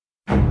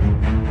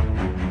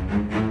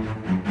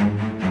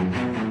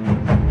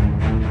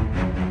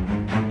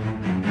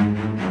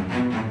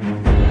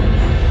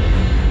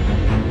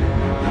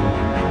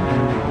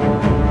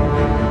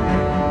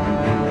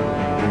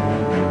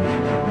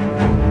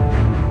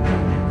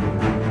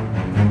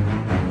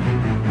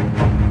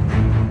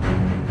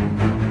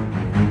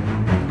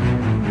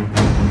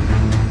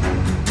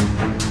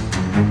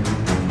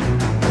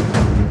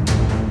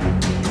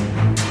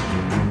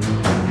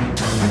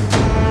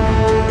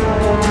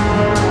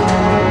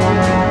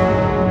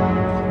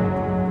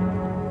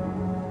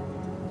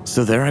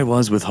So there I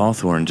was with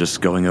Hawthorne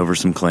just going over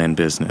some clan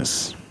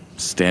business,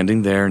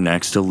 standing there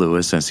next to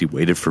Lewis as he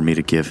waited for me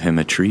to give him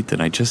a treat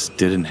that I just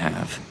didn't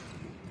have.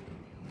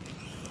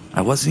 I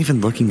wasn't even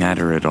looking at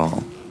her at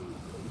all.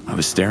 I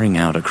was staring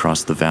out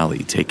across the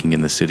valley, taking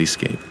in the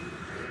cityscape,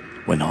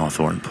 when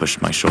Hawthorne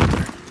pushed my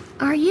shoulder.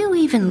 Are you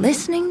even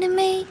listening to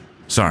me?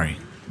 Sorry.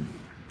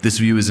 This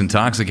view is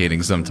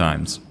intoxicating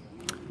sometimes.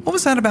 What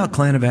was that about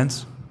clan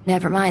events?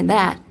 Never mind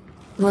that.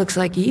 Looks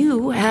like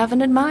you have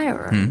an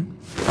admirer.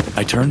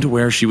 I turned to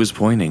where she was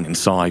pointing and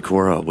saw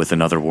Ikora with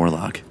another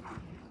warlock.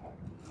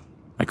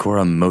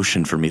 Ikora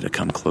motioned for me to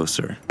come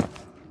closer.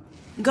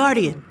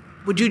 Guardian,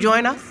 would you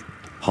join us?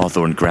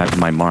 Hawthorne grabbed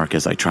my mark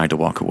as I tried to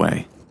walk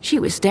away. She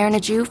was staring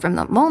at you from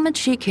the moment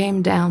she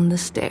came down the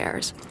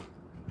stairs.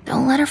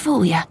 Don't let her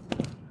fool you.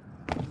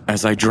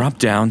 As I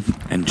dropped down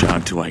and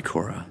jogged to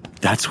Ikora,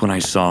 that's when I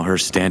saw her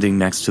standing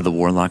next to the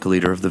warlock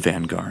leader of the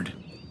Vanguard.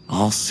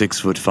 All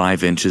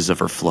 6'5" of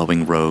her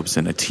flowing robes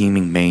and a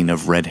teeming mane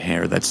of red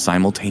hair that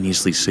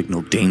simultaneously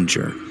signaled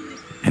danger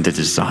and a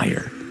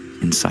desire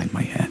inside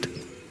my head.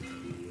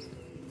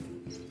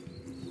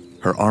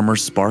 Her armor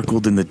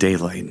sparkled in the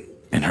daylight,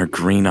 and her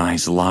green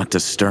eyes locked a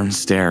stern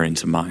stare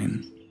into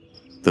mine.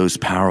 Those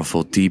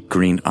powerful, deep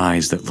green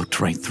eyes that looked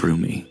right through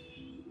me.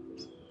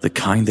 The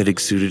kind that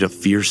exuded a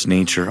fierce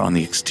nature on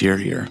the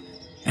exterior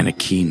and a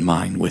keen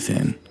mind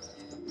within.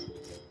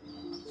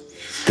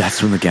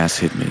 That's when the gas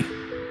hit me.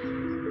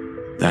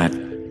 That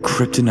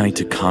kryptonite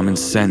to common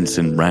sense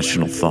and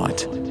rational thought.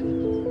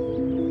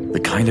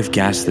 The kind of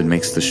gas that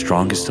makes the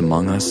strongest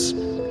among us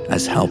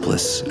as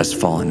helpless as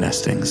fallen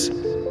nestlings.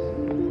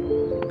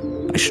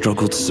 I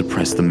struggled to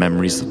suppress the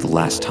memories of the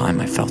last time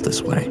I felt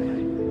this way.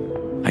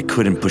 I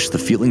couldn't push the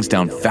feelings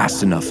down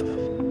fast enough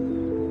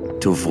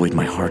to avoid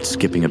my heart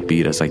skipping a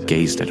beat as I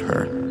gazed at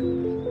her.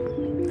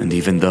 And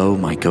even though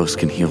my ghost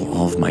can heal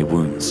all of my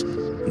wounds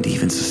and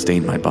even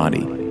sustain my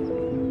body,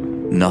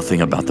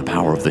 nothing about the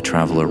power of the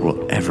Traveler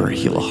will ever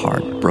heal a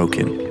heart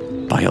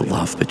broken by a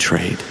love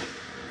betrayed.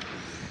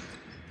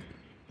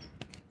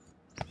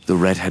 The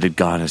red-headed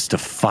goddess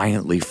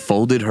defiantly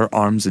folded her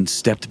arms and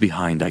stepped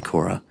behind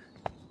Ikora.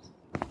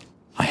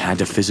 I had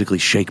to physically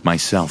shake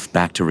myself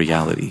back to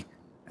reality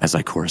as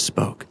Ikora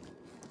spoke.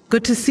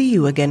 Good to see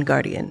you again,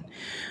 Guardian.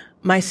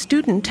 My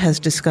student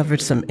has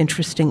discovered some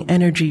interesting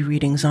energy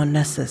readings on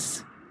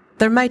Nessus.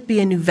 There might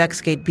be a new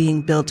Vex Gate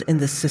being built in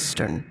the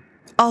cistern.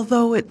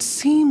 Although it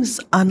seems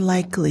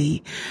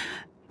unlikely,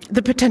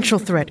 the potential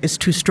threat is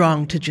too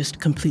strong to just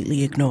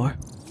completely ignore.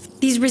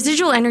 These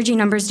residual energy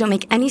numbers don't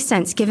make any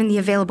sense given the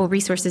available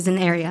resources in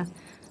the area.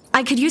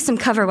 I could use some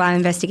cover while I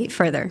investigate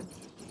further.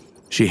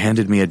 She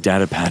handed me a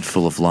data pad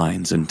full of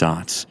lines and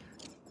dots.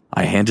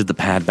 I handed the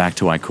pad back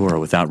to Ikora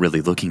without really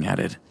looking at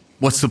it.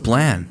 What's the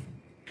plan?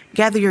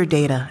 Gather your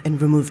data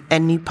and remove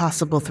any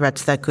possible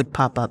threats that could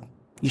pop up.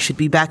 You should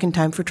be back in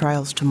time for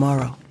trials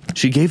tomorrow.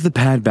 She gave the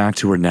pad back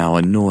to her now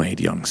annoyed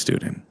young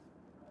student.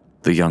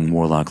 The young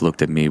warlock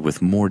looked at me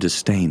with more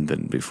disdain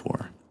than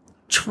before.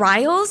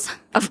 Trials?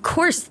 Of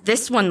course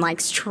this one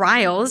likes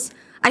trials.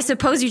 I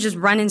suppose you just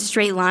run in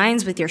straight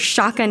lines with your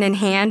shotgun in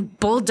hand,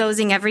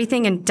 bulldozing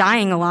everything and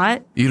dying a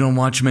lot. You don't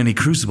watch many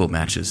Crucible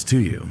matches, do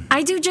you?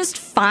 I do just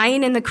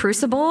fine in the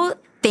Crucible.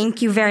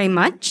 Thank you very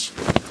much.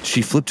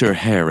 She flipped her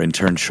hair and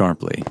turned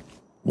sharply,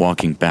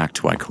 walking back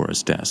to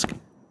Ikora's desk.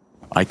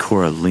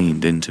 Ikora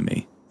leaned into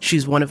me.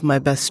 She's one of my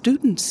best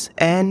students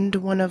and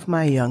one of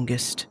my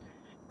youngest.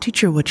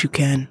 Teach her what you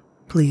can,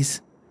 please.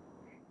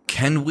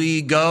 Can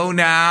we go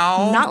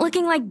now? Not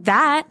looking like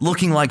that.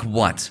 Looking like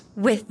what?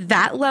 With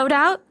that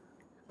loadout?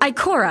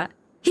 Ikora,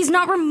 he's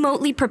not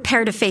remotely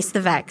prepared to face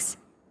the Vex.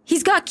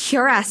 He's got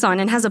cuirass on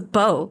and has a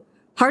bow.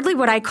 Hardly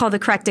what I call the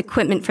correct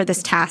equipment for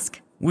this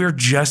task. We're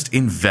just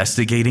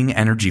investigating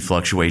energy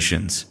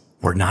fluctuations.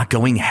 We're not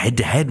going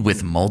head-to-head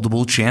with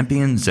multiple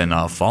champions and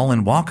a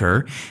fallen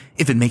walker.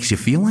 If it makes you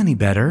feel any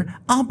better,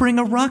 I'll bring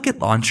a rocket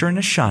launcher and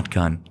a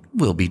shotgun.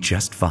 We'll be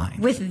just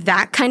fine. With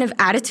that kind of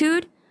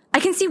attitude,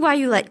 I can see why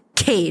you let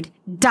Cade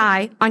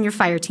die on your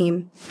fire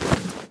team.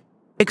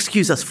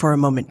 Excuse us for a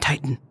moment,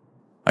 Titan.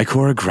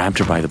 Ikora grabbed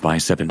her by the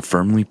bicep and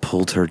firmly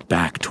pulled her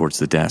back towards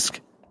the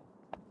desk.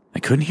 I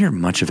couldn't hear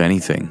much of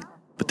anything,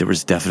 but there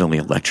was definitely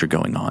a lecture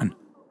going on.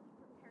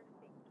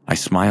 I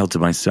smiled to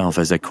myself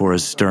as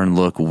Ikora's stern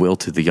look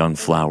wilted the young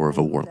flower of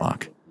a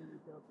warlock.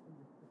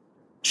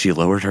 She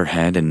lowered her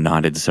head and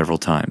nodded several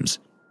times.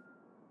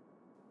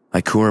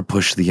 Ikora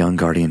pushed the young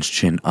guardian's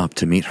chin up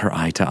to meet her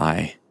eye to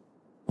eye.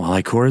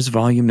 While Ikora's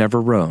volume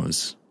never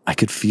rose, I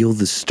could feel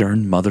the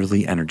stern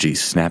motherly energy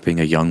snapping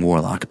a young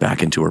warlock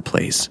back into her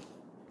place.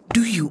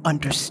 Do you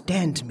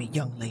understand me,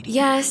 young lady?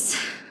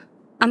 Yes,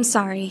 I'm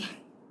sorry.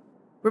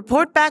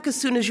 Report back as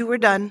soon as you were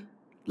done.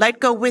 Light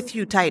go with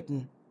you,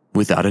 Titan.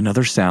 Without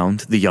another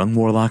sound, the young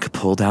warlock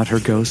pulled out her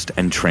ghost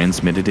and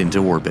transmitted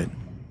into orbit.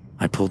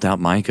 I pulled out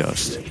my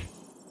ghost.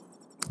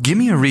 Give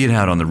me a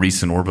readout on the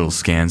recent orbital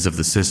scans of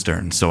the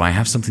cistern so I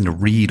have something to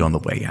read on the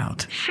way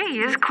out. She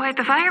is quite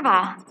the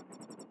fireball.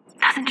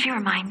 Doesn't she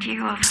remind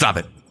you of... Stop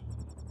it.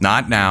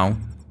 Not now.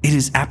 It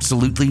is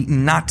absolutely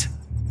not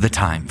the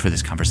time for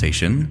this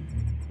conversation.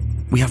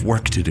 We have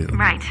work to do.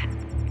 Right.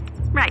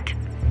 Right.